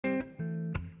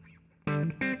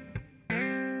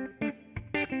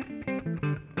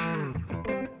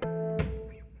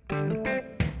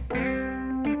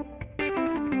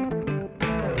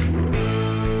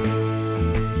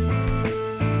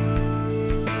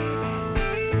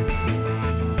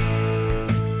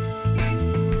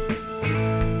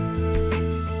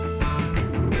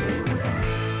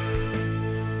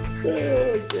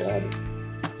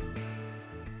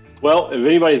Well, if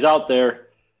anybody's out there,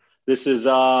 this is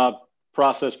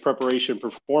Process Preparation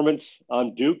Performance.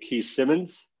 I'm Duke. He's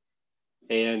Simmons.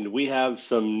 And we have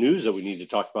some news that we need to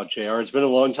talk about, JR. It's been a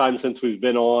long time since we've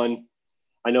been on.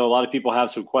 I know a lot of people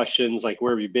have some questions like,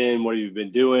 where have you been? What have you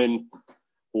been doing?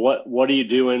 What are you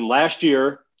doing? Last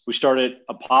year, we started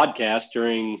a podcast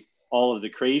during all of the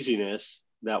craziness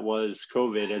that was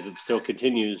COVID, as it still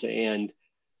continues. And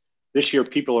this year,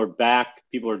 people are back.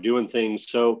 People are doing things.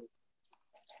 So,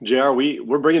 JR,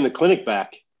 we're bringing the clinic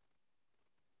back.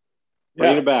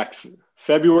 Bringing it back.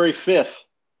 February 5th,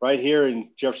 right here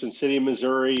in Jefferson City,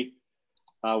 Missouri.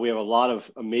 We have a lot of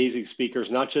amazing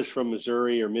speakers, not just from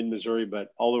Missouri or mid-Missouri, but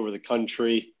all over the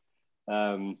country.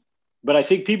 But I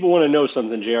think people want to know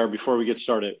something, JR, before we get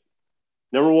started.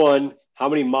 Number one, how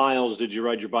many miles did you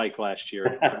ride your bike last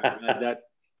year? That's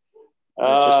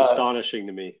just astonishing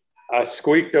to me. I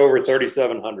squeaked over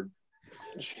 3,700.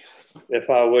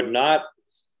 If I would not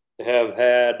have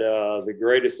had the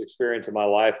greatest experience of my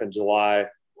life in July,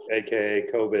 aka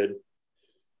COVID,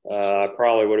 I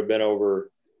probably would have been over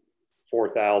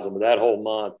 4,000. But that whole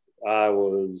month,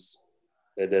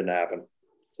 it didn't happen.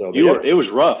 So it was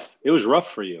rough. It was rough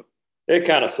for you. It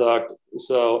kind of sucked.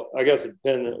 So I guess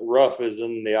rough is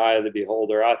in the eye of the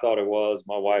beholder. I thought it was.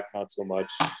 My wife, not so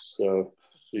much. So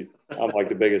I'm like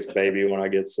the biggest baby when I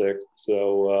get sick.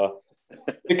 So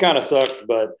it kind of sucked,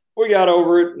 but we got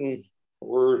over it, and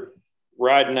we're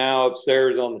riding now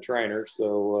upstairs on the trainer.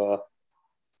 So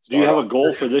do you have a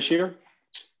goal for this year?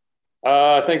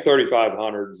 I think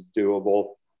 3,500 is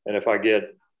doable. And if I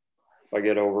get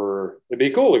over, it'd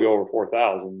be cool to go over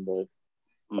 4,000, but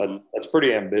that's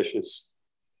pretty ambitious.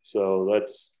 So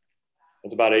that's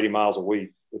about 80 miles a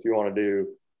week if you want to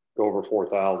go over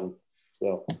 4,000.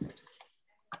 So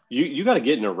you got to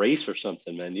get in a race or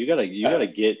something, man. You got to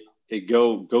get it,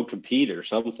 go compete or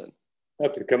something. I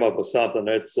have to come up with something.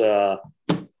 It's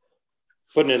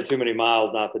putting in too many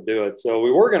miles not to do it. So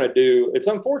we were going to do, it's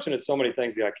unfortunate so many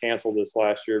things got canceled this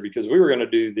last year, because we were going to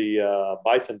do the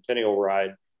bicentennial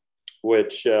ride,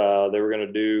 which they were going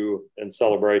to do in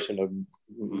celebration of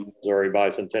Missouri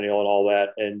bicentennial and all that.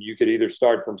 And you could either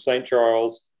start from St.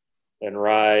 Charles and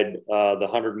ride the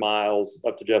 100 miles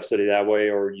up to Jeff City that way,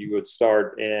 or you would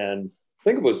start in, I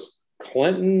think it was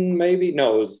Clinton, maybe.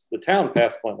 No, it was the town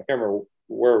past Clinton. I can't remember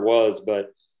where it was,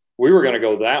 but we were going to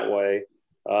go that way.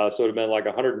 So it would have been like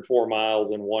 104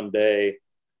 miles in one day.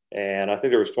 And I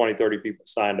think there was 20, 30 people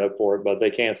signed up for it, but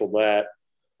they canceled that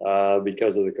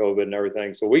because of the COVID and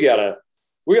everything. So we got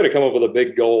to come up with a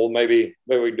big goal. Maybe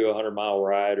we can do a 100-mile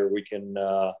ride, or we can,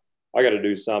 I got to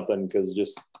do something, because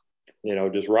just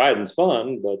riding's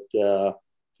fun, but you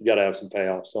got to have some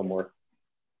payoff somewhere.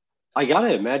 I got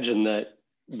to imagine that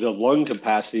the lung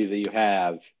capacity that you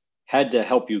have had to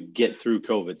help you get through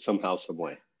COVID somehow, some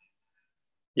way.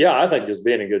 Yeah, I think just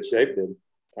being in good shape did.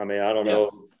 I mean, I don't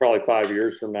know, probably 5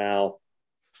 years from now,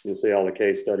 you'll see all the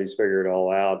case studies figure it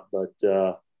all out. But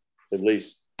at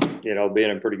least, being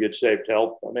in pretty good shape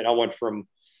helped. I mean, I went from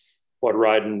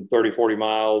riding 30, 40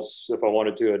 miles if I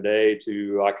wanted to a day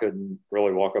to I couldn't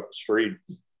really walk up the street,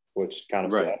 which kind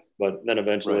of sucked. But then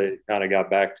eventually kind of got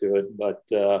back to it. But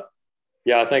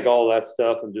I think all that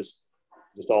stuff and just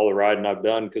all the riding I've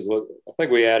done, because I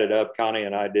think we added up, Connie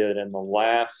and I did, in the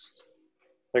last,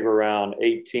 I think around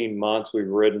 18 months, we've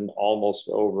ridden almost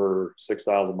over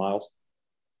 6,000 miles.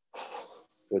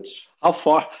 Which how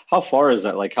far is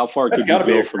that? Like, how far could you go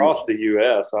be across the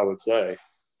U.S.? I would say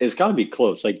it's got to be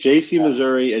close, like J.C.,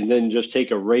 Missouri, and then just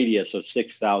take a radius of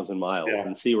 6,000 miles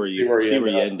and see where you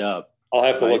end up. I'll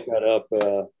have to look that up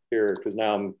here, because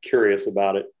now I'm curious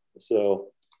about it. So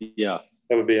yeah,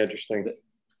 that would be interesting.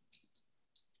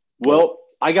 Well,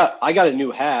 I got a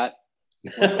new hat.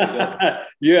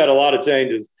 You had a lot of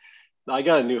changes. I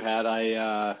got a new hat.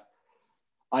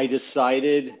 I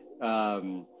decided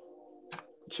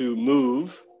to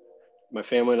move. My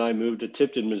family and I moved to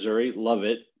Tipton, Missouri. Love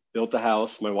it. Built a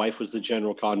house. My wife was the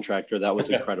general contractor. That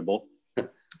was incredible.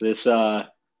 This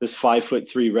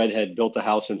 5'3" redhead built a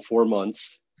house in 4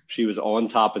 months. She was on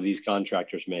top of these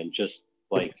contractors, man, just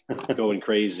like going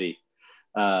crazy.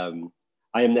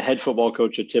 I am the head football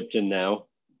coach at Tipton now.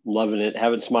 Loving it.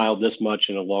 Haven't smiled this much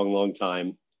in a long, long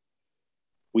time.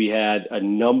 We had a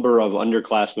number of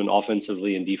underclassmen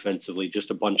offensively and defensively,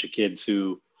 just a bunch of kids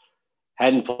who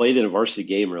hadn't played in a varsity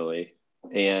game really.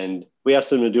 And we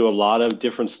asked them to do a lot of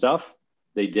different stuff.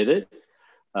 They did it.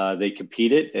 They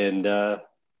competed, and I'm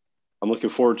looking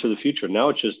forward to the future. Now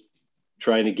it's just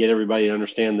trying to get everybody to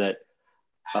understand that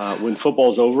when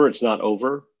football's over, it's not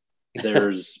over.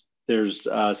 There's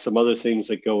some other things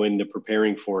that go into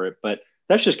preparing for it, but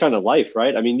that's just kind of life,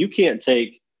 right? I mean, you can't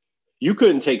take you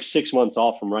couldn't take 6 months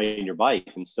off from riding your bike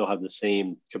and still have the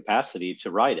same capacity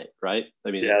to ride it, right?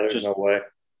 I mean, yeah, there's no way.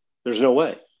 There's no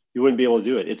way. You wouldn't be able to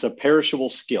do it. It's a perishable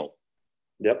skill.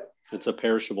 Yep. It's a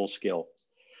perishable skill.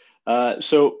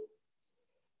 So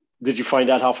did you find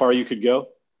out how far you could go?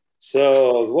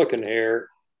 So I was looking here.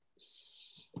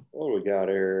 What do we got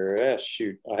here?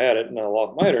 Shoot. I had it and I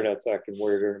lost my internet's acting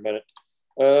weird here in a minute.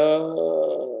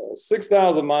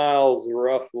 6,000 miles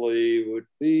roughly would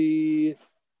be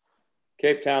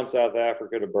Cape Town, South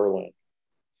Africa to Berlin.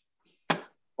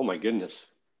 Oh my goodness.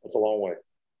 That's a long way.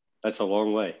 That's a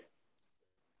long way.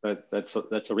 That's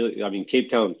a really, I mean, Cape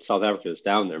Town, South Africa is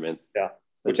down there, man. Yeah.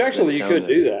 Which actually you could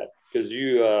do that because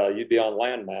you'd be on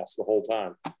landmass the whole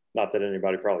time. Not that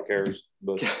anybody probably cares,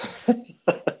 but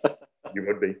you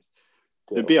would be.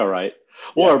 So, it'd be all right.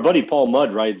 Well, yeah. Our buddy Paul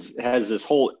Mudd has this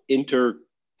whole intercoastal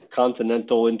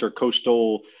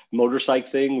motorcycle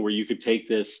thing where you could take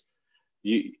this.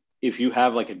 If you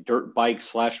have like a dirt bike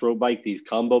 / road bike, these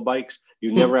combo bikes,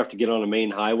 you never have to get on a main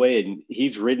highway. And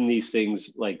he's ridden these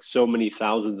things like so many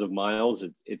thousands of miles.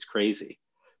 It's crazy.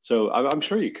 So I'm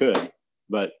sure you could,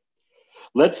 but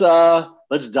let's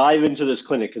dive into this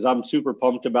clinic because I'm super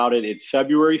pumped about it. It's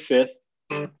February 5th,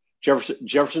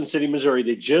 Jefferson City, Missouri.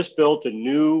 They just built a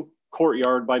new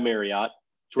courtyard by Marriott.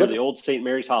 It's where the old St.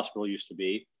 Mary's Hospital used to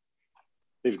be.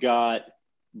 They've got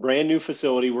brand new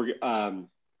facility. We're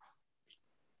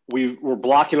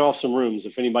blocking off some rooms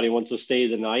if anybody wants to stay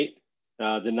the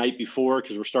night before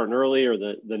because we're starting early or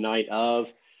the night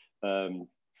of.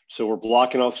 So we're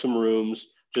blocking off some rooms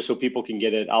just so people can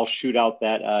get it. I'll shoot out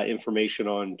that information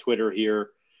on Twitter here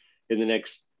in the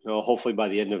next, hopefully by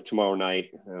the end of tomorrow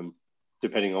night,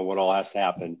 depending on what all has to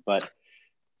happen. But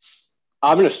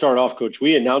I'm going to start off, Coach.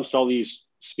 We announced all these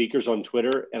speakers on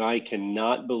Twitter, and I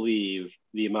cannot believe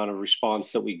the amount of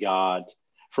response that we got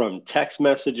from text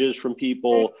messages from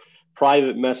people,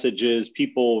 private messages,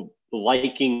 people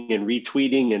liking and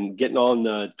retweeting and getting on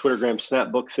the Twittergram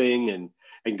Snapbook thing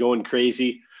and going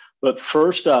crazy. But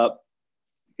first up,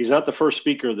 he's not the first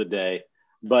speaker of the day,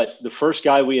 but the first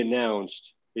guy we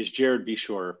announced is Jared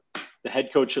Beshore, the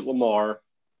head coach at Lamar.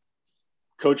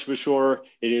 Coach Beshore,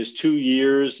 it is 2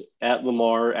 years at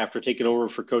Lamar after taking over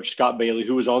for Coach Scott Bailey,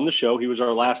 who was on the show. He was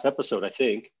our last episode, I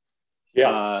think.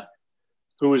 Yeah.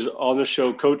 Who was on the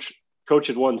show. Coach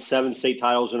had won 7 state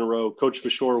titles in a row. Coach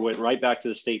Beshore went right back to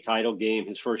the state title game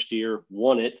his first year,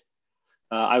 won it.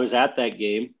 I was at that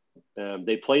game.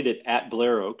 They played it at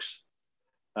Blair Oaks.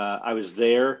 I was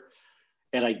there,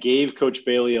 and I gave Coach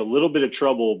Bailey a little bit of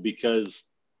trouble because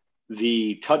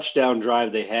the touchdown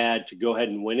drive they had to go ahead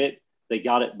and win it, they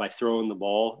got it by throwing the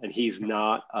ball, and he's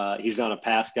not a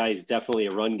pass guy. He's definitely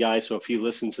a run guy. So if he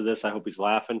listens to this, I hope he's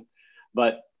laughing.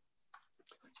 But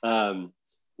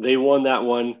they won that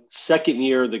one. Second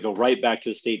year, they go right back to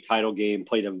the state title game,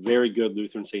 played a very good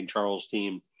Lutheran St. Charles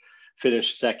team,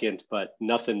 finished second, but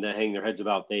nothing to hang their heads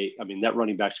about. That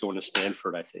running back's going to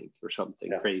Stanford, I think, or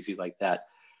something crazy like that.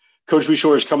 Coach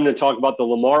Beshore is coming to talk about the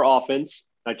Lamar offense.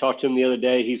 I talked to him the other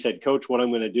day. He said, Coach, what I'm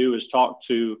going to do is talk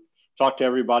to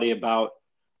everybody about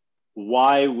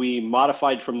why we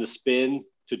modified from the spin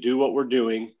to do what we're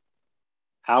doing,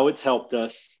 how it's helped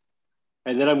us.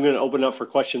 And then I'm going to open up for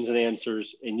questions and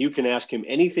answers, and you can ask him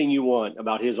anything you want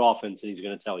about his offense, and he's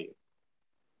going to tell you.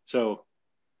 So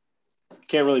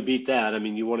can't really beat that. I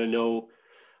mean, you want to know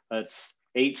that's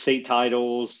 8 state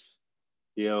titles,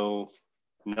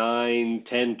 9,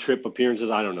 10 trip appearances.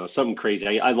 I don't know, something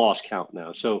crazy. I lost count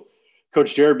now. So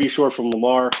Coach Jared Beshore from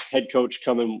Lamar, head coach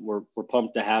coming. We're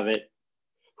pumped to have it.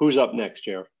 Who's up next,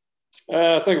 Jared?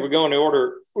 I think if we go in the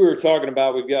order we were talking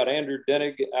about, we've got Andrew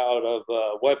Denig out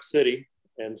of Webb City.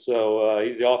 And so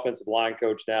he's the offensive line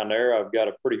coach down there. I've got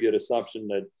a pretty good assumption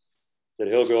that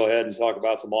he'll go ahead and talk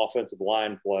about some offensive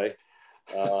line play.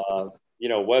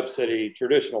 Webb City,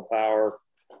 traditional power,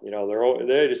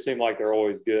 they just seem like they're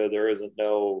always good. There isn't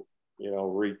no,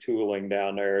 retooling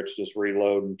down there. It's just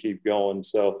reload and keep going.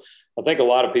 So I think a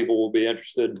lot of people will be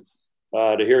interested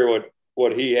to hear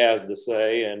what he has to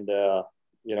say. And,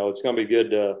 it's going to be good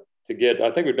to get,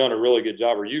 I think we've done a really good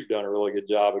job, or you've done a really good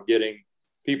job of getting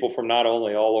people from not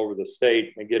only all over the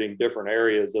state and getting different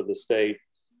areas of the state,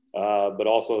 but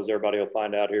also, as everybody will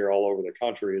find out here, all over the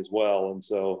country as well. And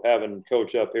so having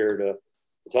Coach up here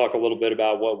to talk a little bit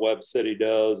about what Webb City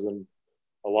does and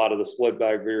a lot of the split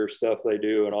bag rear stuff they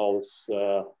do and all this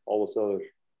other,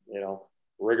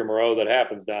 rigmarole that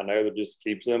happens down there that just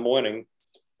keeps them winning.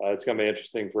 It's going to be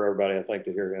interesting for everybody, I think,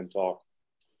 to hear him talk.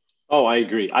 Oh, I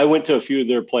agree. I went to a few of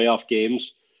their playoff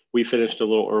games. We finished a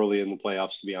little early in the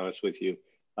playoffs, to be honest with you.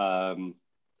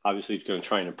 Obviously, he's going to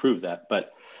try and improve that.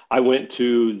 But I went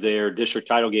to their district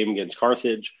title game against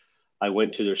Carthage. I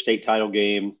went to their state title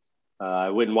game. I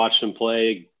went and watched them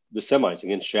play the semis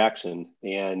against Jackson.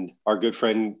 And our good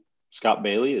friend Scott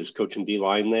Bailey is coaching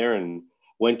D-line there, and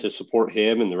went to support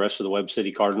him and the rest of the Webb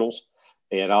City Cardinals.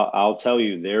 And I'll tell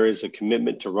you, there is a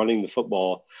commitment to running the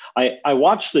football. I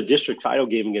watched the district title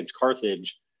game against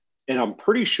Carthage, and I'm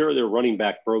pretty sure their running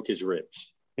back broke his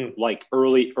ribs, like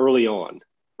early on,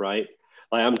 right?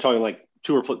 Like I'm talking like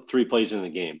 2 or 3 plays in the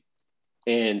game.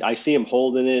 And I see him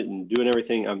holding it and doing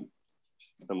everything. I'm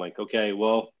like, okay,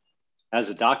 well, as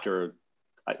a doctor,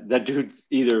 that dude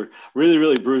either really,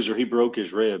 really bruised or he broke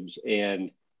his ribs.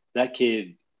 And that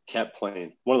kid kept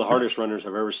playing. One of the hardest runners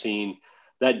I've ever seen.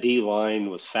 That D line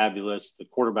was fabulous. The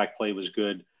quarterback play was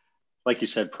good. Like you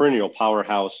said, perennial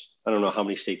powerhouse. I don't know how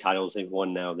many state titles they've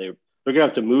won now. They're going to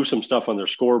have to move some stuff on their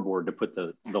scoreboard to put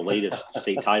the latest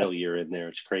state title year in there.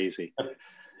 It's crazy.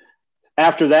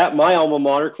 After that, my alma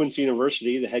mater, Quincy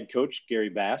University, the head coach, Gary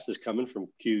Bass, is coming from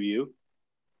QU.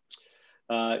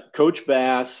 Coach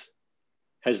Bass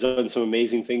has done some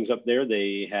amazing things up there.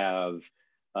 They have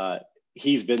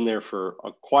he's been there for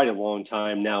quite a long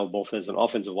time now, both as an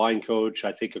offensive line coach,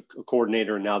 I think a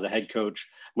coordinator, and now the head coach.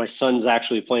 My son's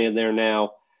actually playing there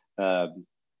now.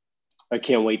 I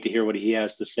can't wait to hear what he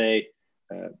has to say.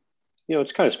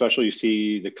 It's kind of special. You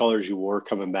see the colors you wore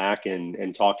coming back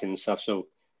and talking and stuff. So,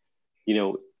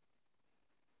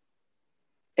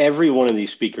 every one of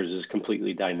these speakers is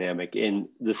completely dynamic. And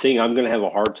the thing I'm going to have a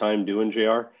hard time doing,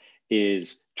 JR,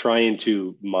 is trying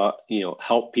to,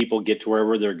 help people get to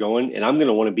wherever they're going. And I'm going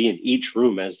to want to be in each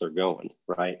room as they're going.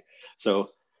 Right. So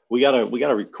we gotta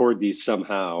record these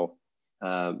somehow,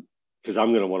 because I'm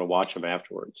going to want to watch them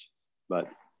afterwards. But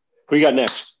who you got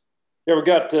next? Yeah, we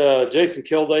got Jason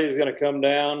Kilday. He's going to come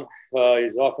down.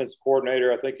 He's offensive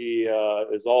coordinator. I think he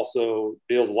is also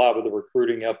deals a lot with the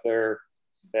recruiting up there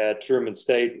at Truman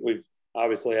State. We've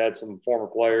obviously had some former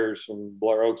players from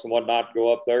Blair Oaks and whatnot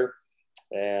go up there.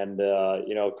 And,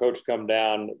 coach come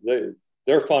down.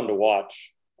 They're fun to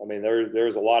watch. I mean,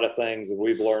 there's a lot of things that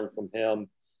we've learned from him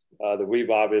that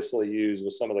we've obviously used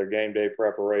with some of their game day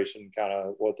preparation, kind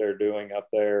of what they're doing up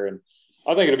there. And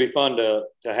I think it'll be fun to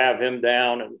have him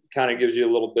down, and kind of gives you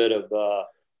a little bit of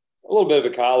a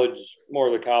college, more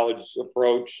of the college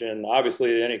approach. And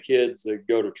obviously any kids that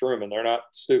go to Truman, they're not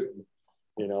stupid.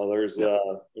 There's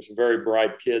some very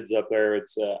bright kids up there.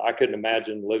 It's I couldn't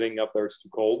imagine living up there. It's too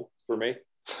cold for me.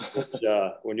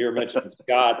 But, when you were mentioning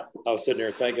Scott, I was sitting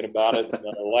there thinking about it. And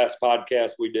the last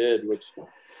podcast we did, which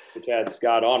had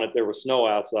Scott on it, there was snow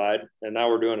outside, and now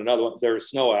we're doing another one. There was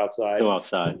snow outside.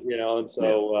 And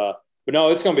so. But no,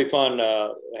 it's going to be fun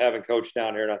having Coach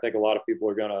down here, and I think a lot of people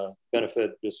are going to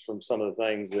benefit just from some of the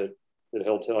things that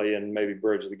he'll tell you, and maybe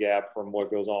bridge the gap from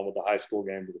what goes on with the high school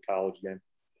game to the college game.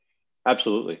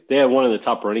 Absolutely. They have one of the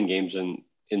top running games in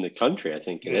the country, I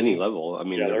think, at any level. I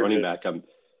mean, the running back,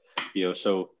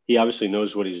 so he obviously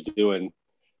knows what he's doing.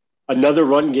 Another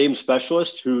run game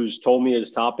specialist who's told me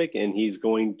his topic, and he's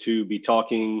going to be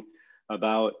talking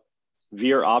about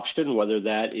veer option, whether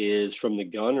that is from the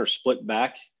gun or split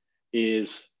back,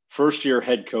 is first-year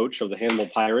head coach of the Hannibal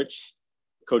Pirates,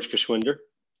 Coach Geschwinder.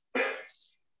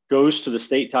 Goes to the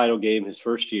state title game his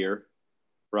first year,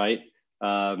 right?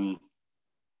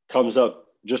 Comes up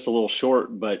just a little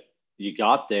short, but you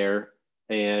got there.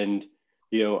 And,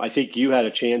 I think you had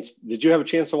a chance. Did you have a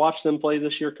chance to watch them play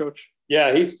this year, Coach?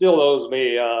 Yeah, he still owes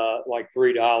me like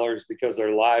 $3 because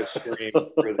they're live streamed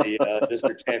for the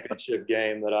district championship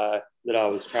game that I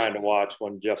was trying to watch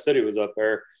when Jeff City was up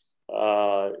there.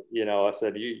 I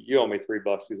said, you owe me $3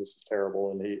 because this is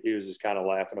terrible. And he was just kind of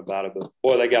laughing about it, but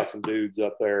boy, they got some dudes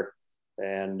up there,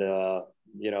 and,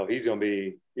 he's going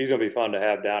to be fun to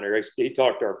have down here. He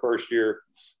talked our first year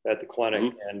at the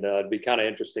clinic, and it'd be kind of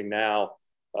interesting now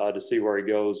to see where he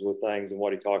goes with things and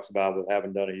what he talks about with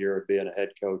having done a year of being a head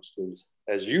coach. Because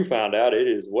as you found out, it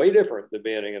is way different than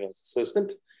being an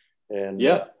assistant. And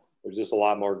there's just a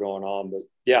lot more going on, but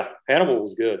yeah, Hannibal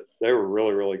was good. They were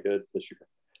really, really good this year.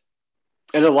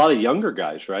 And a lot of younger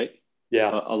guys, right?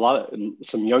 Yeah.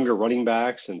 Some younger running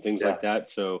backs and things like that.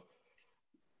 So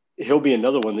he'll be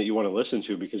another one that you want to listen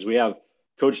to, because we have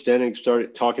Coach Denning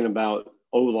started talking about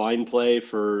O-line play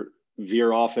for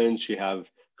veer offense. You have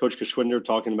Coach Geschwinder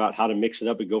talking about how to mix it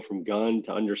up and go from gun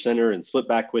to under center and split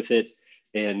back with it.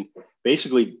 And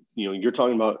basically, you're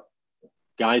talking about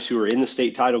guys who are in the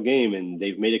state title game, and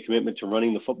they've made a commitment to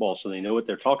running the football. So they know what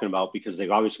they're talking about, because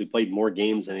they've obviously played more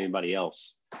games than anybody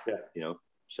else. Yeah.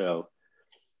 So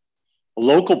a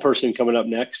local person coming up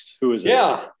next. Who is it?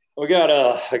 Yeah, we got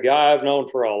a guy I've known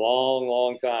for a long,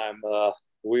 long time.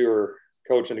 We were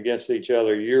coaching against each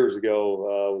other years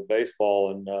ago with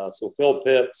baseball. And so Phil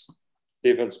Pitts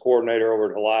defense coordinator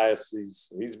over at Elias.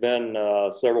 He's been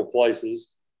several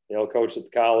places, coached at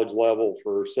the college level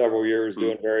for several years,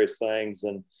 doing various things.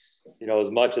 And, as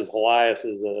much as Elias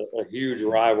is a huge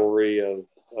rivalry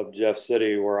of Jeff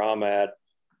City, where I'm at,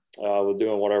 with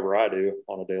doing whatever I do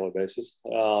on a daily basis.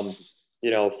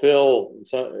 Phil,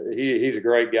 he's a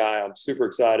great guy. I'm super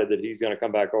excited that he's going to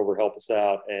come back over, help us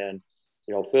out. And,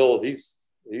 Phil, he's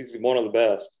one of the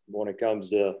best when it comes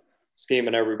to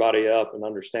scheming everybody up and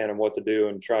understanding what to do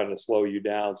and trying to slow you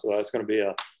down. So that's going to be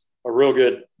a real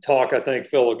good talk, I think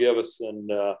Phil will give us, and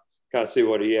kind of see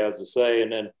what he has to say.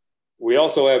 And then we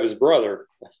also have his brother.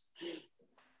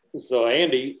 So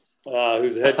Andy,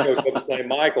 who's the head coach up at St.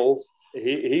 Michael's,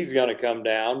 he's going to come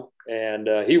down. And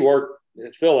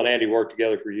Phil and Andy worked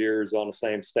together for years on the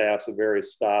same staffs at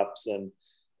various stops.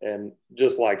 And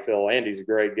just like Phil, Andy's a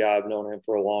great guy. I've known him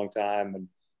for a long time. And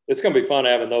it's going to be fun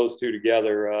having those two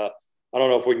together. I don't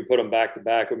know if we can put them back to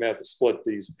back. We may have to split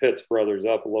these Pitts brothers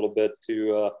up a little bit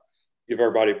to give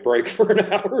everybody a break for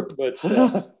an hour. But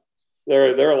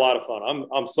they're a lot of fun.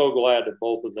 I'm so glad that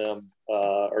both of them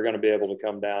are going to be able to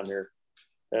come down here.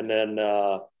 And then,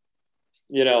 the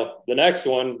next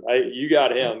one, you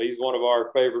got him. He's one of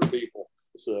our favorite people.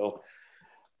 So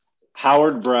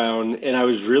Howard Brown. And I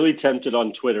was really tempted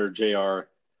on Twitter, JR,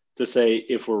 to say,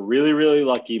 if we're really, really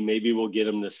lucky, maybe we'll get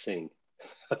him to sing.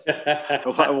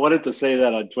 I wanted to say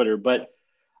that on Twitter, but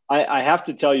I have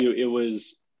to tell you,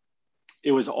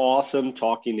 it was awesome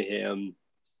talking to him,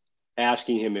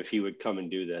 asking him if he would come and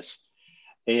do this.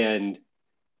 And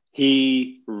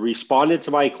he responded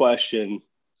to my question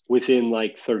within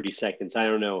like 30 seconds. I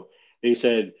don't know. And he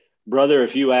said, brother,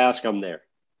 if you ask, I'm there.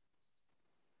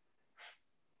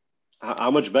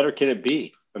 How much better can it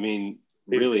be? I mean,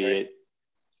 really,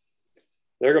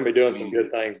 they're going to be doing some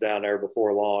good things down there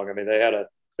before long. I mean, they had a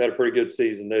pretty good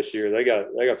season this year. They got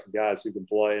some guys who can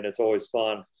play, and it's always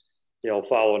fun,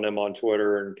 following them on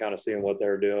Twitter and kind of seeing what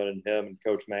they're doing, and him and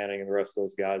Coach Manning and the rest of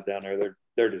those guys down there.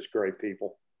 They're just great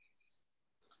people.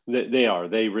 They are.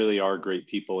 They really are great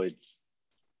people.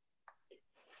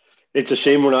 It's a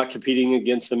shame we're not competing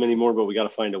against them anymore, but we got to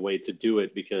find a way to do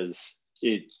it, because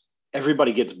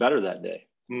everybody gets better that day.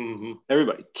 Mm-hmm.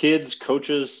 Everybody, kids,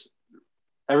 coaches,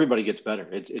 everybody gets better.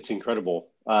 It's incredible.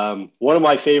 One of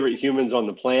my favorite humans on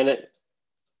the planet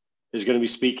is going to be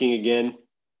speaking again,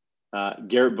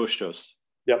 Garrett Bustos.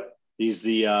 Yep. He's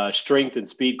the strength and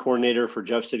speed coordinator for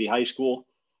Jeff City High School.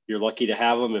 You're lucky to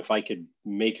have him. If I could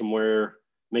make him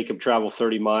travel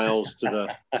 30 miles to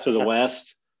the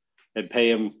west and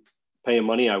pay him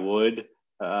money, I would.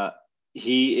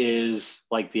 He is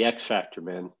like the X factor,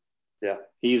 man. Yeah.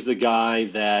 He's the guy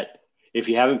that, if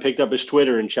you haven't picked up his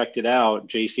Twitter and checked it out,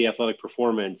 JC Athletic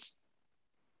Performance,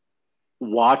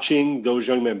 watching those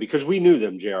young men, because we knew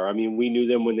them, JR. I mean, we knew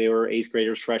them when they were 8th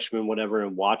graders, freshmen, whatever,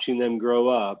 and watching them grow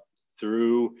up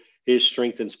through his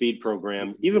strength and speed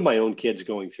program, even my own kids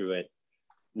going through it,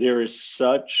 there is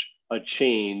such a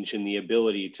change in the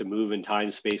ability to move in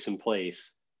time, space, and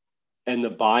place. And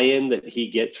the buy-in that he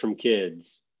gets from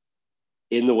kids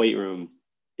in the weight room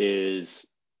is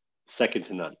second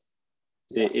to none.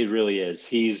 Yeah. It really is.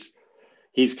 He's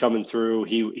coming through.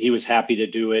 He was happy to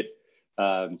do it.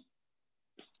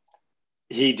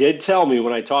 He did tell me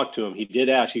when I talked to him, he did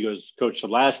ask, he goes, Coach, the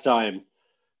last time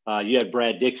you had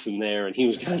Brad Dixon there, and he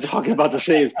was kind of talking about the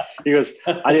same. He goes,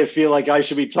 I didn't feel like I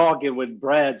should be talking when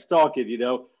Brad's talking,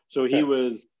 So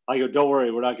I go, don't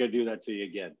worry, we're not going to do that to you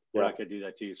again. We're not going to do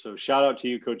that to you. So shout out to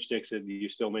you, Coach Dixon. You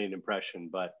still made an impression,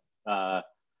 but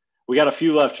we got a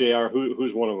few left, JR.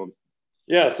 Who's one of them?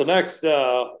 Yeah, so next, we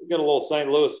got a little St.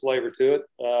 Louis flavor to it.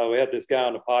 We had this guy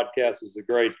on the podcast. It was a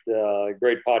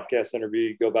great podcast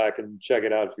interview. Go back and check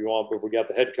it out if you want. But we got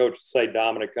the head coach of St.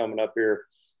 Dominic coming up here,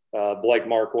 Blake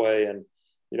Markway. And,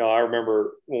 I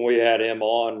remember when we had him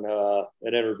on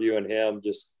and interviewing him,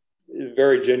 just a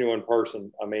very genuine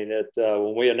person. I mean,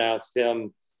 when we announced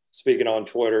him speaking on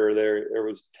Twitter, there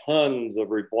was tons of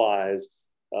replies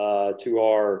to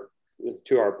our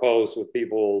post with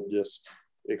people just –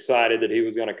 excited that he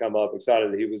was going to come up,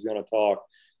 excited that he was going to talk.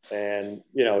 And,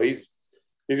 he's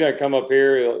going to come up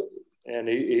here and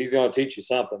he's going to teach you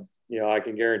something. I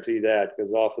can guarantee that,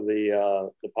 because off of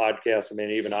the podcast, I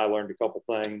mean, even I learned a couple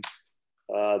things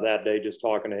that day just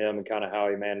talking to him and kind of how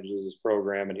he manages his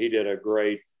program. And he did a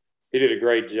great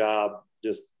job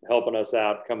just helping us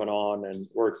out coming on, and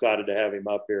we're excited to have him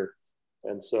up here.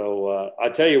 And so I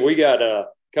tell you, we got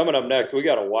coming up next, we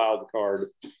got a wild card.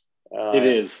 It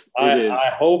is.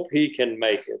 I hope he can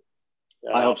make it.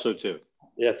 I hope so too.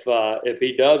 If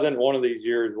he doesn't, one of these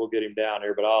years we'll get him down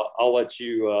here. But I'll let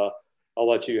you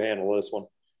handle this one.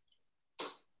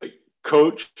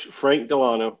 Coach Frank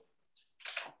Delano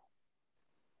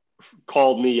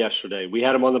called me yesterday. We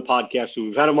had him on the podcast. So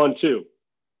we've had him on 2,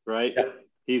 right? Yeah.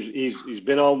 He's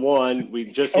been on 1. We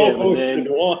just hit him, and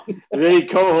then he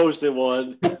co-hosted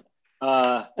one.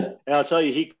 And I'll tell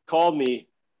you, he called me,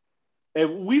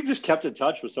 and we've just kept in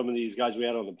touch with some of these guys we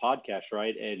had on the podcast,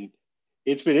 right? And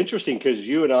it's been interesting because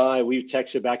you and I, we've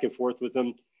texted back and forth with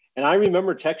him. And I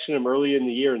remember texting him early in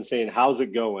the year and saying, "How's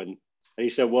it going?" And he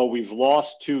said, "Well, we've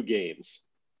lost 2 games,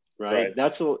 right?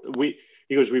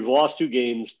 He goes, we've lost 2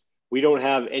 games. We don't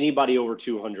have anybody over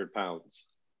 200 pounds,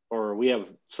 or we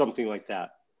have something like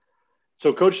that."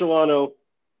 So Coach Delano,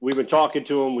 we've been talking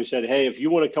to him. We said, "Hey, if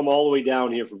you want to come all the way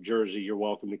down here from Jersey, you're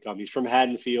welcome to come." He's from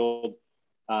Haddonfield.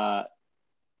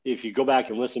 If you go back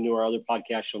and listen to our other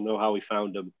podcast, you'll know how we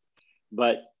found him.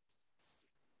 But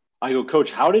I go,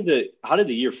 "Coach, how did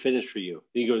the year finish for you?"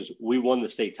 He goes, "We won the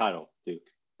state title, Duke."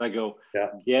 I go,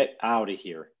 "Yeah, get out of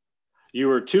here. You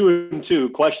were 2-2,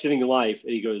 questioning life."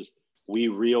 And he goes, "We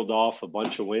reeled off a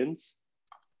bunch of wins,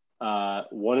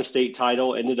 won a state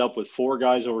title, ended up with 4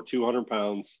 guys over 200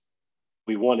 pounds.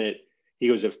 We won it." He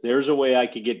goes, "If there's a way I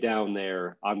could get down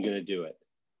there, I'm going to do it."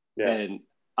 Yeah. And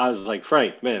I was like,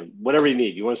 "Frank, man, whatever you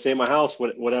need. You want to stay in my house?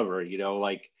 Whatever,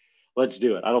 let's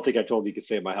do it." I don't think I told you could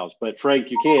stay in my house, but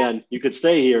Frank, you could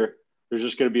stay here. There's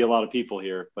just going to be a lot of people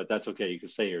here, but that's okay. You can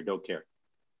stay here. Don't care.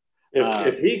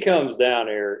 If he comes down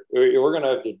here, we're going to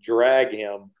have to drag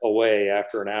him away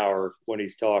after an hour when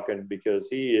he's talking, because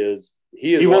he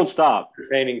won't stop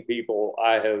entertaining people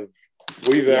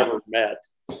we've ever met.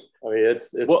 I mean,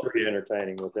 it's pretty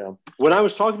entertaining with him. When I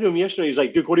was talking to him yesterday, he's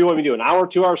like, "Duke, what do you want me to do? An hour,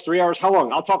 2 hours, 3 hours? How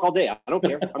long? I'll talk all day. I don't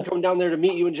care. I'm coming down there to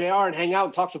meet you and JR and hang out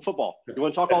and talk some football. You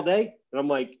want to talk all day?" And I'm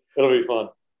like, "It'll be fun."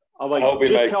 I'm like,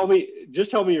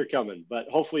 just tell me you're coming, but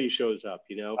hopefully he shows up,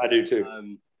 I do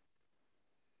too.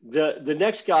 The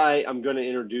next guy I'm going to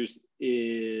introduce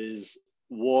is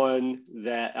one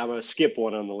that I'm going to skip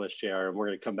one on the list, JR, and we're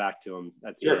going to come back to him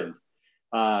at the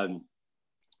end.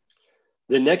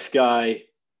 The next guy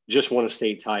just won a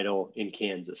state title in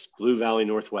Kansas, Blue Valley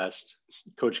Northwest,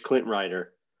 Coach Clint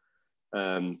Ryder.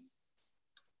 A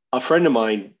friend of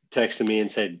mine texted me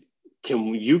and said,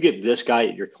 "Can you get this guy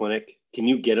at your clinic? Can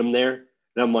you get him there?"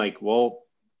 And I'm like, "Well,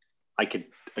 I could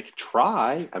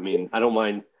try. I mean, I don't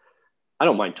mind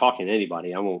talking to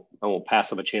anybody. I won't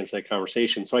pass up a chance at that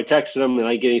conversation." So I texted him, and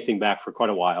I didn't get anything back for quite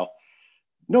a while.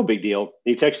 No big deal.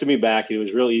 He texted me back. It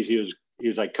was real easy. He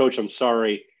was like, "Coach, I'm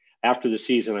sorry. After the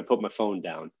season, I put my phone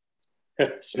down."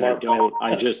 Smart.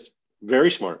 Very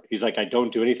smart. He's like, "I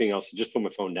don't do anything else. I just put my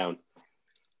phone down."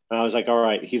 And I was like, "All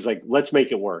right." He's like, "Let's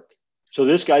make it work." So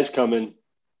this guy's coming,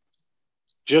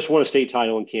 just won a state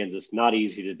title in Kansas. Not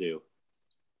easy to do.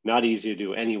 Not easy to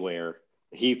do anywhere.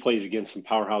 He plays against some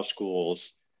powerhouse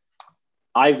schools.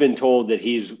 I've been told that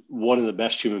he's one of the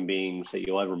best human beings that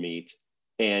you'll ever meet.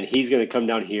 And he's going to come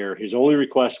down here. His only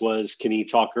request was, can he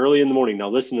talk early in the morning? Now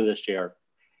listen to this, JR.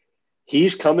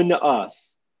 He's coming to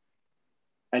us,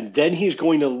 and then he's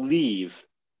going to leave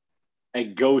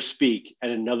and go speak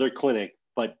at another clinic,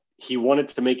 but he wanted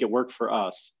to make it work for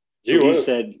us. So he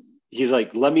said, he's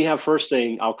like, "Let me have first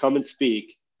thing. I'll come and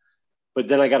speak, but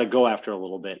then I got to go after a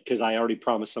little bit because I already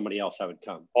promised somebody else I would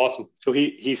come." Awesome. So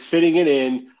he's fitting it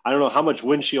in. I don't know how much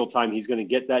windshield time he's going to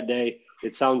get that day.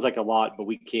 It sounds like a lot, but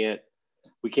we can't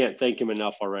thank him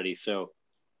enough already. So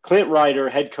Clint Ryder,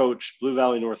 head coach, Blue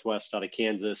Valley Northwest out of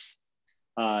Kansas.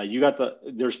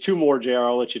 There's 2 more, JR.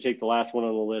 I'll let you take the last one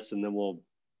on the list, and then we'll.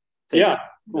 We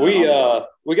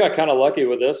got kind of lucky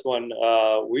with this one.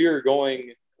 We are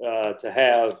going to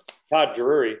have Todd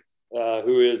Drury,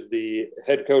 who is the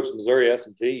head coach of Missouri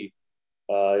S&T,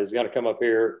 is going to come up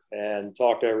here and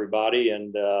talk to everybody.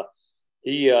 And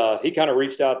he kind of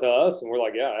reached out to us, and we're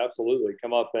like, "Yeah, absolutely,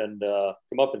 come up and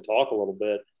talk a little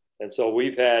bit." And so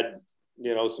we've had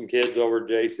some kids over at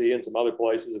JC and some other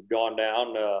places have gone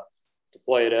down to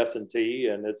play at S&T,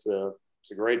 and it's a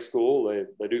great school.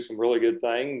 They do some really good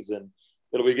things, and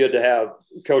it'll be good to have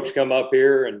Coach come up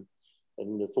here, and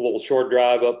it's a little short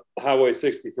drive up Highway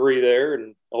 63 there,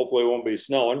 and hopefully it won't be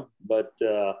snowing, but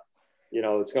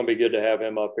it's going to be good to have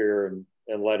him up here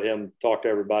and let him talk to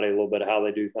everybody a little bit of how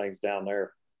they do things down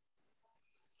there.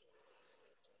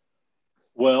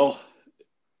 Well,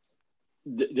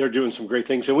 they're doing some great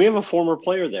things, and we have a former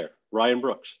player there, Ryan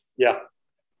Brooks. Yeah.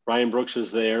 Ryan Brooks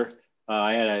is there.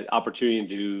 I had an opportunity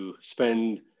to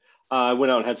I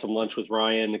went out and had some lunch with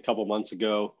Ryan a couple months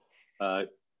ago.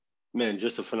 Man,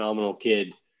 just a phenomenal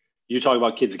kid. You talk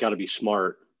about kids that got to be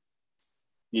smart.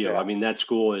 I mean, that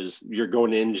school you're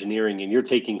going to engineering and you're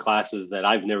taking classes that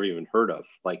I've never even heard of.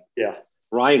 Like,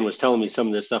 Ryan was telling me some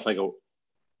of this stuff. I go,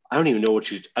 I don't even know what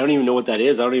that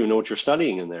is. I don't even know what you're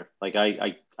studying in there. Like,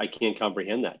 I can't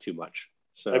comprehend that too much.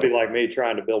 So that'd be like me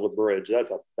trying to build a bridge.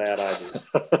 That's a bad idea.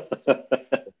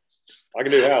 I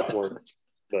can do housework,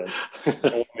 but I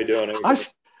don't want me doing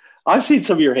anything. I've seen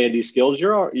some of your handy skills.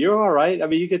 You're all right. I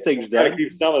mean, you get things Try to done.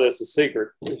 keep some of this a secret,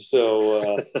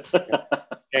 so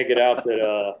can't get out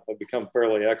that I've become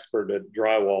fairly expert at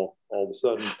drywall all of a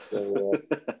sudden. So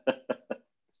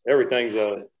everything's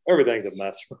a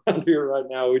mess around here right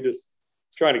now. We just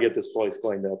trying to get this place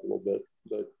cleaned up a little bit,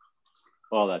 but.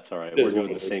 Well, that's all right. We're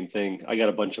doing the same thing. I got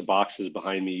a bunch of boxes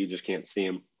behind me. You just can't see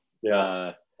them.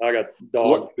 Yeah. I got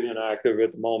dogs being active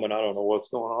at the moment. I don't know what's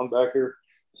going on back here.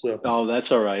 So. Oh,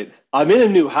 that's all right. I'm in a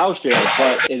new house, Jared,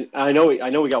 but I know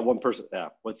we got one person. Yeah.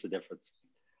 What's the difference?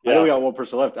 Yeah. I know we got one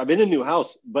person left. I'm in a new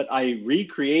house, but I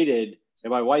recreated,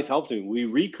 and my wife helped me. We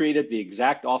recreated the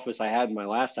exact office I had in my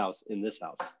last house in this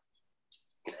house.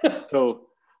 So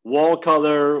wall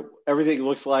color, everything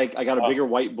looks like I got a bigger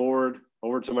whiteboard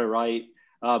over to my right.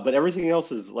 But everything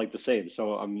else is like the same.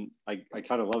 So I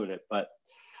kind of loving it. But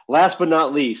last but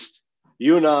not least,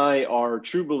 you and I are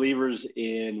true believers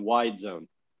in wide zone.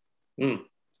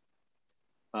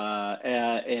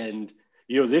 And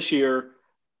this year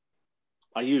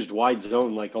I used wide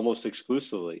zone like almost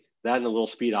exclusively. That and a little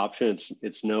speed option.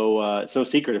 It's no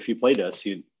secret. If you played us,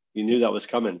 you knew that was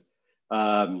coming.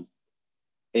 And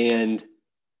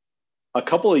a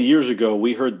couple of years ago,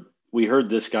 we heard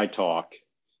this guy talk.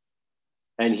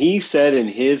 And he said in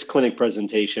his clinic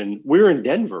presentation, we were in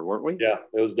Denver, weren't we? Yeah,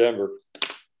 it was Denver.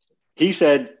 He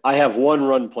said, I have one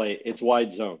run play. It's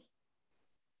wide zone.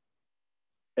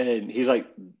 And he's like,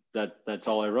 that's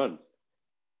all I run.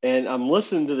 And I'm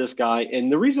listening to this guy.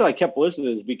 And the reason I kept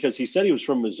listening is because he said he was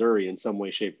from Missouri in some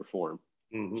way, shape, or form.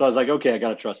 Mm-hmm. So I was like, okay, I got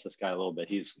to trust this guy a little bit.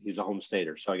 He's a home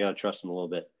stater, so I got to trust him a little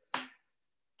bit.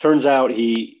 Turns out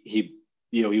he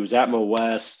was at Mo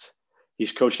West.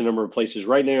 He's coached a number of places.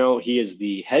 Right now, he is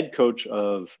the head coach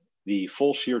of the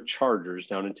Fulshear Chargers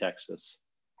down in Texas.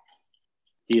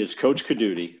 He is Coach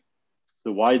Caduti,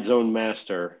 the wide zone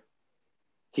master.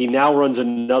 He now runs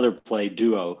another play,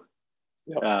 duo.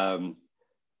 Yep.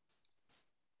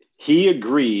 He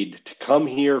agreed to come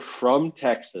here from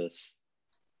Texas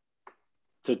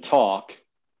to talk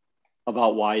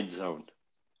about wide zone.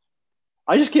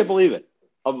 I just can't believe it.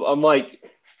 I'm like,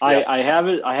 yeah. I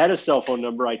had his cell phone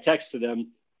number. I texted him.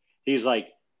 He's like,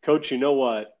 Coach, you know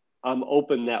what? I'm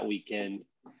open that weekend.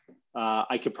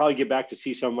 I could probably get back to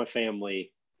see some of my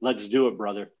family. Let's do it,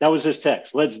 brother. That was his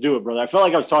text. Let's do it, brother. I felt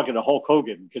like I was talking to Hulk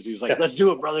Hogan because he was like, let's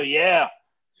do it, brother. Yeah.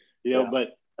 But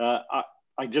I'm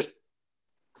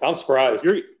surprised.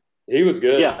 He was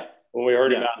good. Yeah. When we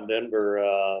heard him out in Denver,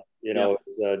 it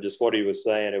was just what he was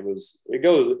saying. It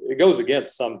goes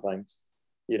against some things.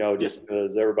 Just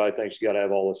because everybody thinks you got to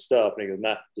have all this stuff. And he goes,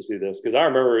 nah, just do this. Because I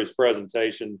remember his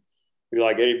presentation, he'd be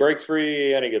like, and he breaks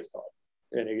free and he gets caught.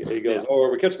 And he goes,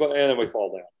 we catch the ball and then we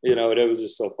fall down. It was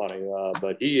just so funny.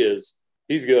 But he's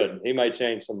good. He might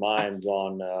change some minds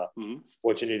on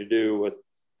what you need to do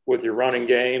with your running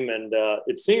game. And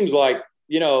it seems like,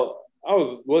 I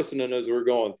was listening as we were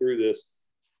going through this.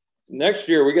 Next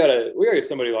year, we gotta get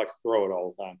somebody who likes to throw it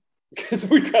all the time. Because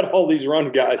we've got all these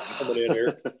run guys coming in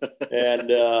here, and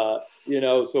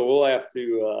so we'll have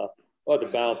to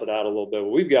balance it out a little bit. But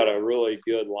we've got a really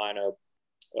good lineup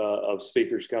of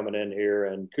speakers coming in here,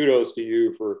 and kudos to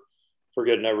you for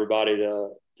getting everybody to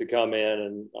come in.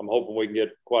 And I'm hoping we can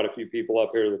get quite a few people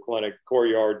up here to the clinic.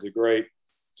 Courtyard's a great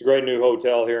new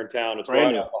hotel here in town. It's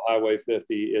right off of Highway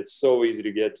 50. It's so easy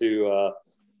to get to.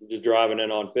 Just driving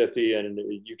in on 50, and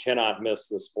you cannot miss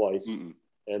this place. Mm-mm.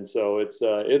 And so it's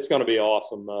going to be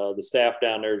awesome. The staff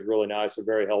down there is really nice. They're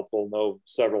very helpful. Know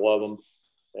several of them.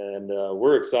 And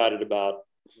we're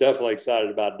definitely excited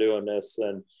about doing this.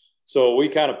 And so we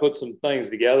kind of put some things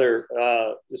together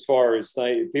as far as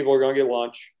people are going to get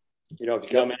lunch. If you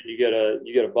come in, you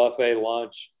get a buffet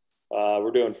lunch.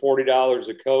 We're doing $40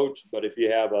 a coach, but if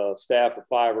you have a staff of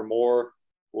 5 or more,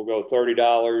 we'll go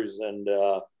 $30. And,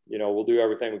 we'll do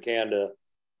everything we can to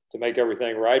make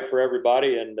everything right for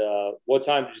everybody. And what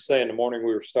time did you say in the morning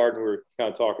we were starting? We were kind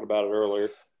of talking about it earlier.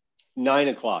 9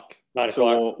 o'clock. 9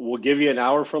 o'clock. So we'll give you an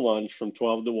hour for lunch from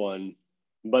 12 to 1.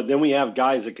 But then we have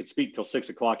guys that could speak till 6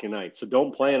 o'clock at night. So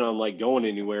don't plan on going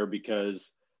anywhere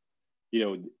because,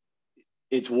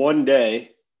 it's one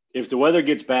day. If the weather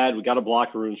gets bad, we got a block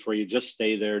of rooms for you. Just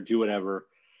stay there, do whatever.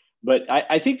 But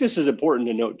I think this is important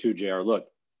to note too, JR. Look,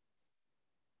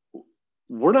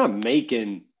 we're not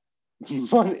making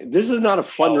money. This is not a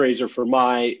fundraiser for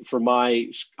my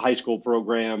high school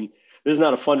program. This is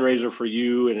not a fundraiser for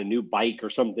you and a new bike or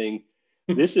something.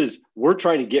 We're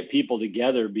trying to get people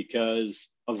together because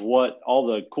of all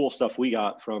the cool stuff we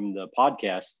got from the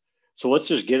podcast. So let's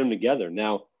just get them together.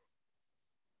 Now,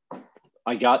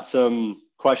 I got some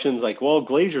questions like, well,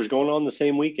 Glazier's going on the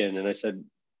same weekend. And I said,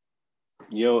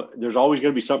 there's always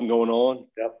going to be something going on.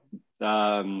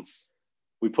 Yep.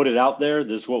 We put it out there.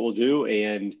 This is what we'll do.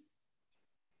 And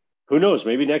who knows,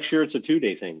 maybe next year it's a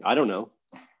 2-day thing. I don't know.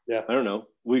 Yeah. I don't know.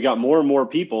 We got more and more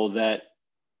people that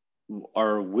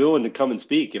are willing to come and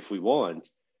speak if we want.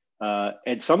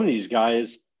 And some of these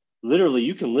guys, literally,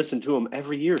 you can listen to them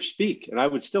every year speak, and I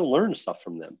would still learn stuff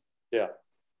from them. Yeah.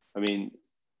 I mean,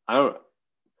 I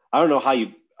don't know how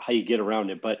you get around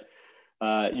it, but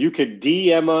you could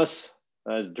DM us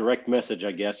as direct message,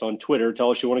 I guess, on Twitter.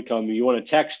 Tell us you want to come. You want to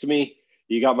text me.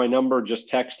 You got my number. Just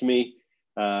text me.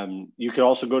 You could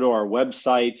also go to our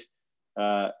website,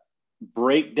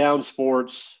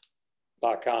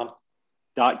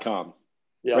 breakdownsports.com.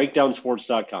 Yep.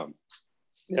 Breakdownsports.com.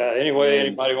 Yeah. Anyway,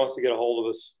 anybody wants to get a hold of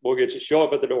us, we'll get you. Show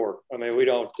up at the door. I mean, we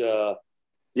don't.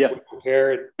 We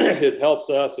prepare it. It helps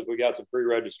us if we got some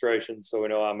pre-registration, so we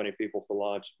know how many people for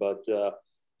lunch. But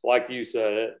like you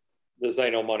said, this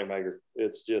ain't no moneymaker.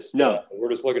 It's just we're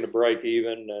just looking to break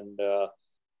even and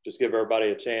just give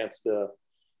everybody a chance to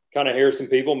kind of hear some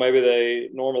people maybe they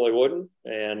normally wouldn't,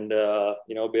 and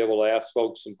be able to ask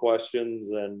folks some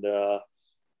questions and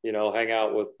hang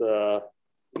out with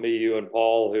me, you, and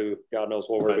Paul, who God knows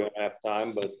what we're doing half the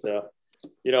time, but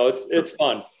it's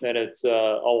fun, and it's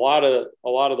a lot of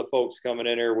the folks coming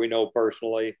in here we know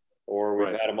personally, or we've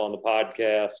had them on the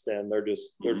podcast, and they're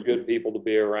good people to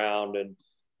be around, and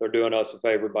they're doing us a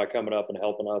favor by coming up and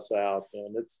helping us out,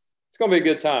 and it's going to be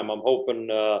a good time. I'm hoping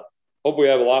hope we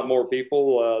have a lot more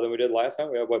people than we did last time.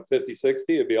 We have 50,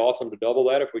 60. It'd be awesome to double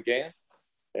that if we can.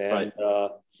 And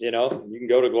you can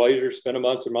go to Glazier, spend a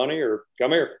bunch of money, or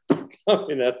come here. I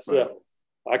mean, that's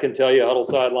I can tell you Huddle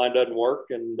Sideline doesn't work,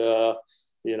 and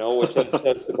which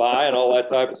headsets to buy and all that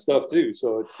type of stuff too.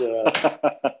 So it's you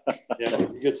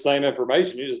get the same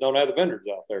information, you just don't have the vendors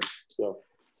out there. So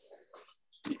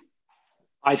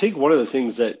I think one of the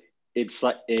things that it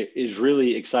is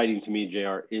really exciting to me,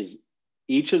 JR, is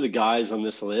each of the guys on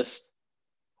this list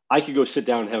I could go sit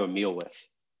down and have a meal with.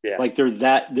 Yeah. Like they're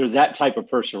that type of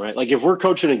person, right? Like if we're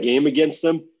coaching a game against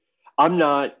them, I'm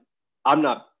not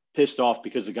pissed off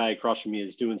because the guy across from me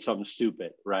is doing something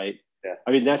stupid, right? Yeah.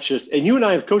 I mean, that's just, and you and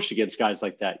I have coached against guys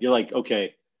like that. You're like,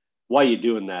 okay, why are you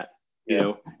doing that? You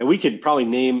know, and we could probably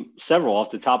name several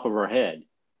off the top of our head,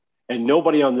 and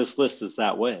nobody on this list is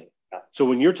that way. Yeah. So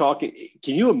when you're talking,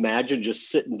 can you imagine just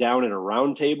sitting down at a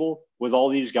round table with all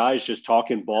these guys just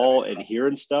talking ball and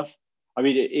hearing stuff? I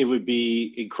mean, it would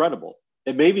be incredible.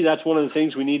 And maybe that's one of the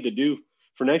things we need to do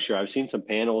for next year. I've seen some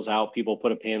panels out. People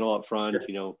put a panel up front,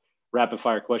 rapid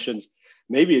fire questions.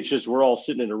 Maybe it's just we're all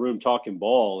sitting in a room talking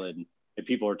ball and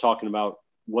people are talking about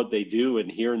what they do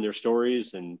and hearing their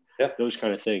stories and those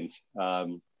kind of things.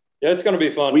 It's going to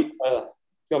be fun.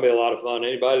 It's going to be a lot of fun.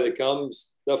 Anybody that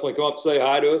comes, definitely come up and say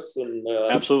hi to us. And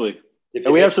absolutely.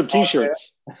 And we have some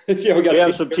T-shirts. We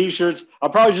have some T-shirts.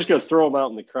 I'm probably just going to throw them out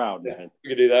in the crowd, man. We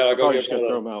could do that. I'll go get one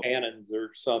throw of those cannons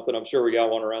or something. I'm sure we got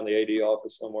one around the AD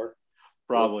office somewhere.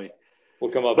 Probably.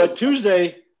 We'll come up. But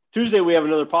Tuesday we have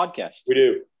another podcast. We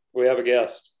do. We have a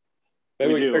guest.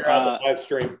 Maybe we can figure out the live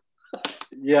stream.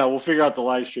 Yeah, we'll figure out the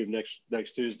live stream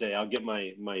next Tuesday. I'll get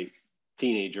my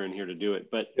teenager in here to do it.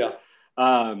 But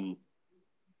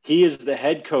he is the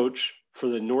head coach for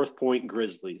the North Point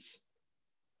Grizzlies.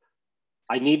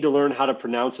 I need to learn how to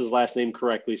pronounce his last name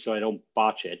correctly so I don't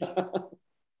botch it.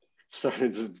 So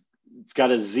it's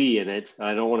got a Z in it.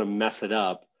 I don't want to mess it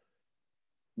up.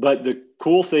 But the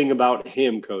cool thing about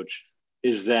him, Coach,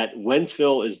 is that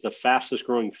Wentzville is the fastest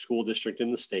growing school district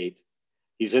in the state.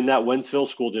 He's in that Wentzville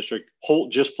school district.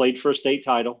 Holt just played for a state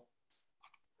title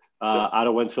out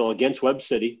of Wentzville against Webb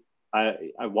City. I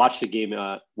watched the game.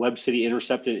 Webb City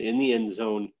intercepted in the end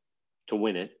zone to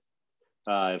win it.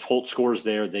 If Holt scores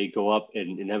there, they go up,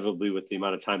 and inevitably with the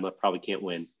amount of time left, probably can't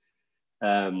win.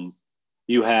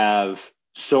 You have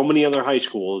so many other high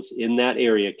schools in that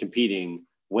area competing.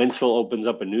 Wentzville opens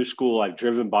up a new school. I've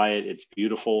driven by it. It's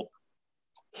beautiful.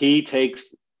 He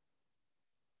takes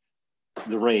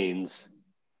the reins.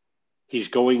 He's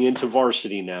going into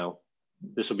varsity now.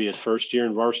 This will be his first year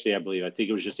in varsity, I believe. I think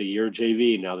it was just a year of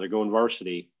JV. Now they're going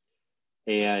varsity.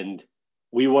 And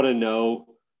we want to know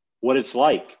what it's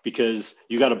like because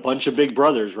you got a bunch of big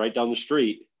brothers right down the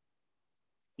street.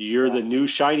 You're the new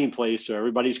shining place, so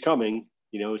everybody's coming.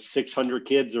 600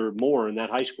 kids or more in that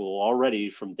high school already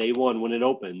from day one when it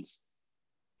opens.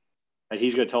 And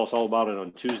he's going to tell us all about it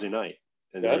on Tuesday night.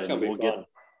 And that's going to be fun.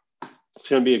 It's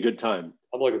going to be a good time.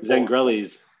 I'm looking forward.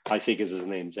 Zangrelli's, I think is his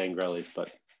name, Zangrelli's,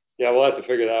 but yeah, we'll have to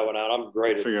figure that one out. I'm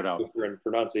great at figure it out.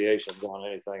 Pronunciations on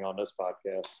anything on this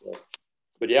podcast. So.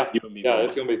 But yeah, You and me yeah, both.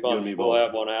 it's going to be You fun. and me So we'll both.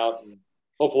 have one out, and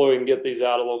hopefully we can get these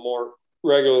out a little more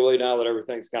regularly now that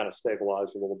everything's kind of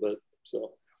stabilized a little bit.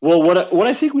 So, Well, what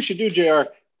I think we should do, JR,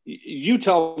 you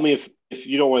tell me if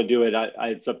you don't want to do it.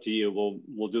 It's up to you.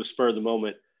 We'll do a spur of the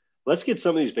moment. Let's get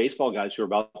some of these baseball guys who are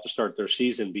about to start their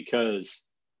season, because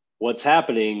what's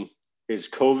happening is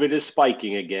COVID is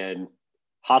spiking again.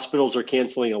 Hospitals are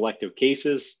canceling elective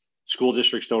cases. School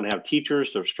districts don't have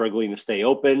teachers. They're struggling to stay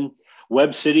open.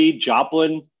 Webb City,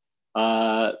 Joplin,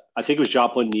 I think it was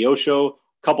Joplin, Neosho, a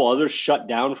couple others shut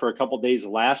down for a couple days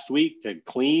last week to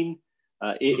clean.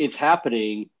 It's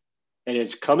happening, and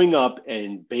it's coming up,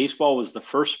 and baseball was the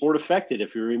first sport affected,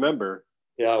 if you remember.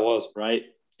 yeah, it was. Right?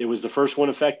 It was the first one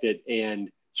affected, and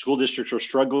school districts are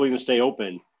struggling to stay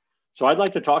open. So I'd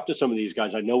like to talk to some of these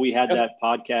guys. I know we had that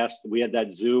podcast, we had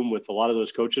that Zoom with a lot of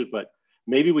those coaches, but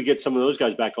maybe we get some of those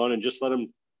guys back on and just let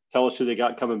them tell us who they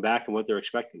got coming back and what they're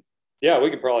expecting. Yeah, we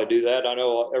could probably do that. I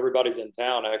know everybody's in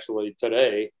town actually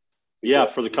today. Yeah,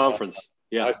 for the conference.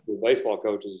 Yeah. High School Baseball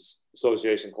Coaches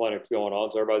Association clinics going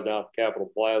on. So everybody's down at Capitol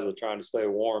Plaza trying to stay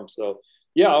warm. So,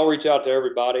 yeah, I'll reach out to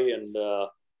everybody and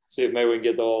see if maybe we can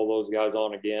get all those guys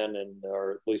on again, and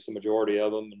or at least the majority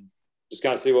of them, and just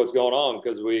kind of see what's going on,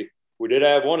 because we did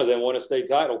have one of them win a state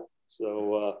title.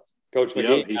 So Coach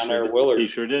McGee down there at Willard. He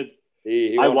sure did.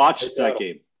 He I watched that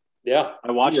game. Yeah.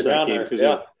 I watched that game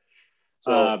because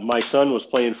my son was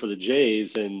playing for the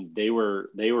Jays, and they were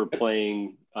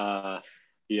playing,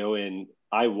 and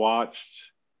I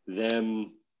watched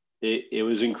them. It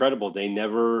was incredible. They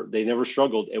never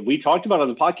struggled. And we talked about on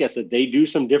the podcast that they do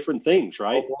some different things,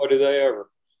 right? Oh, boy, do they ever.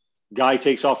 Guy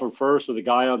takes off from first with a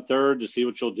guy on third to see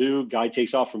what you'll do. Guy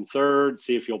takes off from third,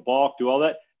 see if you'll balk, do all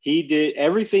that. He did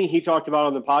everything he talked about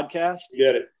on the podcast. He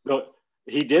did it. So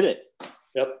he did it.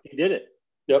 Yep. He did it.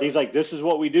 Yep. He's like, this is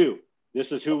what we do.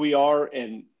 This is who we are.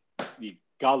 And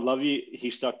God love you.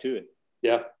 He stuck to it.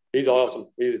 Yeah. He's awesome.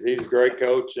 He's a great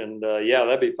coach. And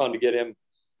that'd be fun to get him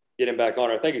back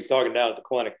on. I think he's talking down at the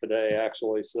clinic today,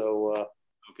 actually. So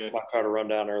okay. Might try to run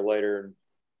down there later and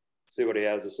see what he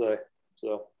has to say.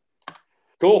 So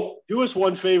cool. Do us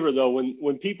one favor though.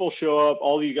 When people show up,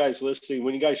 all you guys listening,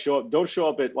 when you guys show up, don't show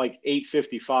up at like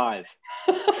 8:55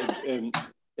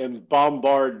 and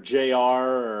bombard JR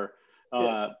or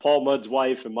Paul Mudd's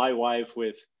wife and my wife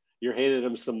with you're handing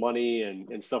them some money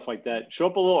and stuff like that. Show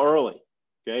up a little early.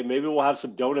 Okay. Maybe we'll have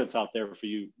some donuts out there for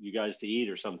you guys to eat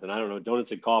or something. I don't know.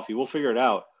 Donuts and coffee. We'll figure it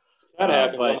out. That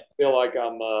happens. But I feel like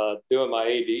I'm doing my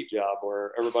AD job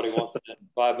where everybody wants it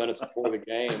 5 minutes before the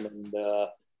game, and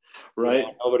right.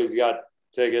 Nobody's got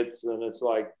tickets, and it's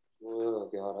like, oh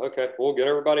God, okay, we'll get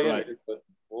everybody in here, but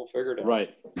we'll figure it out. Right.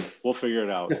 We'll figure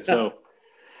it out. So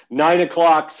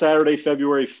 9:00 Saturday,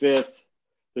 February 5th,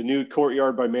 the new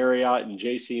Courtyard by Marriott and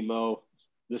JC Mo.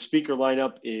 The speaker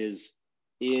lineup is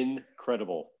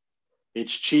incredible.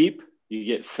 It's cheap. You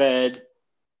get fed.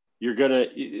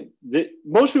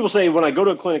 Most people say when I go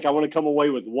to a clinic, I want to come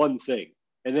away with one thing,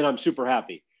 and then I'm super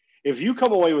happy. If you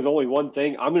come away with only one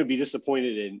thing, I'm going to be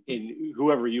disappointed in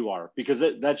whoever you are, because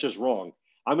that's just wrong.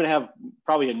 I'm going to have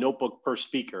probably a notebook per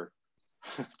speaker,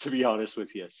 to be honest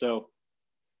with you. So,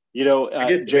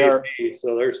 JR.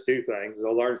 So there's two things.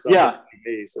 I'll learn something from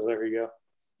me. So there you go.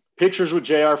 Pictures with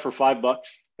JR for $5.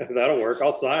 That'll work.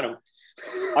 I'll sign them.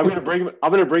 I'm going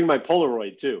to bring my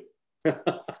Polaroid too. So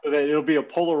that it'll be a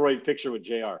Polaroid picture with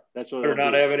JR. That's what. Better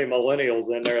not have any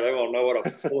millennials in there. They won't know what a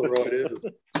Polaroid is.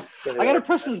 I got to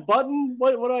press this button.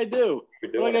 What do I do?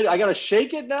 I got to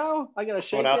shake it now. I got to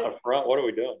shake it. Out the front. What are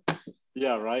we doing?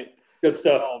 Yeah, right. Good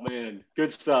stuff. Oh man,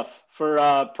 good stuff.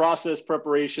 For process,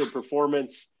 preparation,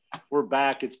 performance, we're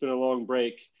back. It's been a long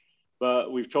break,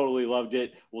 but we've totally loved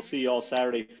it. We'll see you all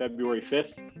Saturday, February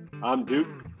 5th. I'm Duke.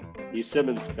 He's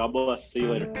Simmons. God bless. See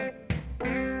you later.